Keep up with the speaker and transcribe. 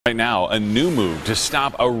Right now, a new move to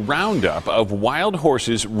stop a roundup of wild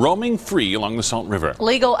horses roaming free along the Salt River.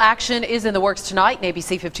 Legal action is in the works tonight. And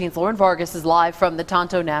ABC 15's Lauren Vargas is live from the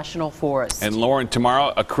Tonto National Forest. And Lauren,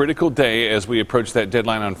 tomorrow a critical day as we approach that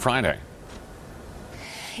deadline on Friday.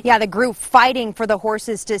 Yeah, the group fighting for the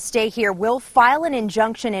horses to stay here will file an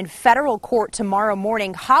injunction in federal court tomorrow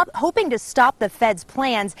morning, hoping to stop the feds'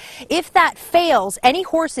 plans. If that fails, any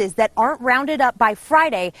horses that aren't rounded up by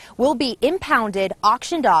Friday will be impounded,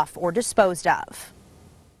 auctioned off, or disposed of.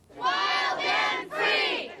 Wild and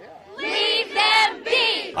free! Leave them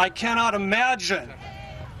be! I cannot imagine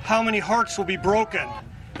how many hearts will be broken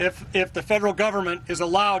if the federal government is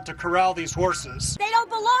allowed to corral these horses. They don't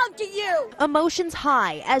belong to you! Emotions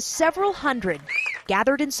high as several hundred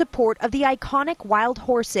gathered in support of the iconic wild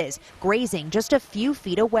horses grazing just a few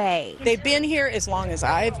feet away. They've been here as long as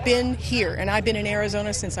I've been here, and I've been in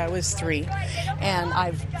Arizona since I was 3. And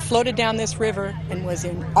I've floated down this river and was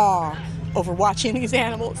in awe over watching these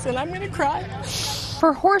animals, and I'm going to cry.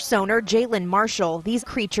 For horse owner Jalen Marshall, these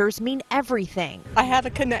creatures mean everything. I have a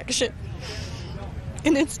connection,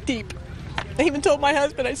 and it's deep. I even told my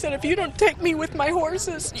husband, I said, if you don't take me with my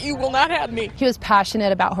horses, you will not have me. He was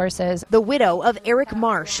passionate about horses. The widow of Eric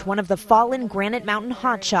Marsh, one of the fallen Granite Mountain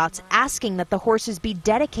hotshots, asking that the horses be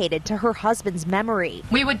dedicated to her husband's memory.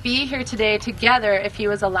 We would be here today together if he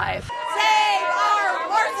was alive. Save our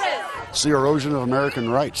horses! It's the erosion of American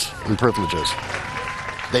rights and privileges.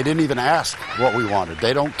 They didn't even ask what we wanted.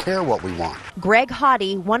 They don't care what we want. Greg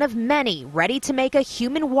Hottie, one of many, ready to make a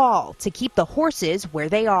human wall to keep the horses where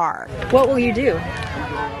they are. What will you do?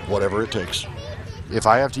 Whatever it takes. If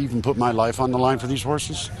I have to even put my life on the line for these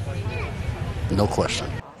horses, no question.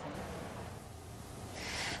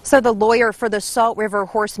 So the lawyer for the Salt River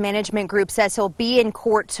Horse Management Group says he'll be in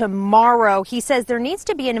court tomorrow. He says there needs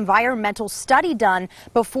to be an environmental study done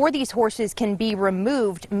before these horses can be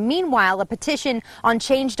removed. Meanwhile, a petition on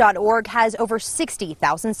change.org has over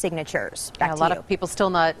 60,000 signatures. Back A to lot you. of people still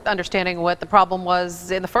not understanding what the problem was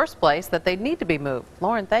in the first place, that they need to be moved.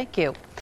 Lauren, thank you.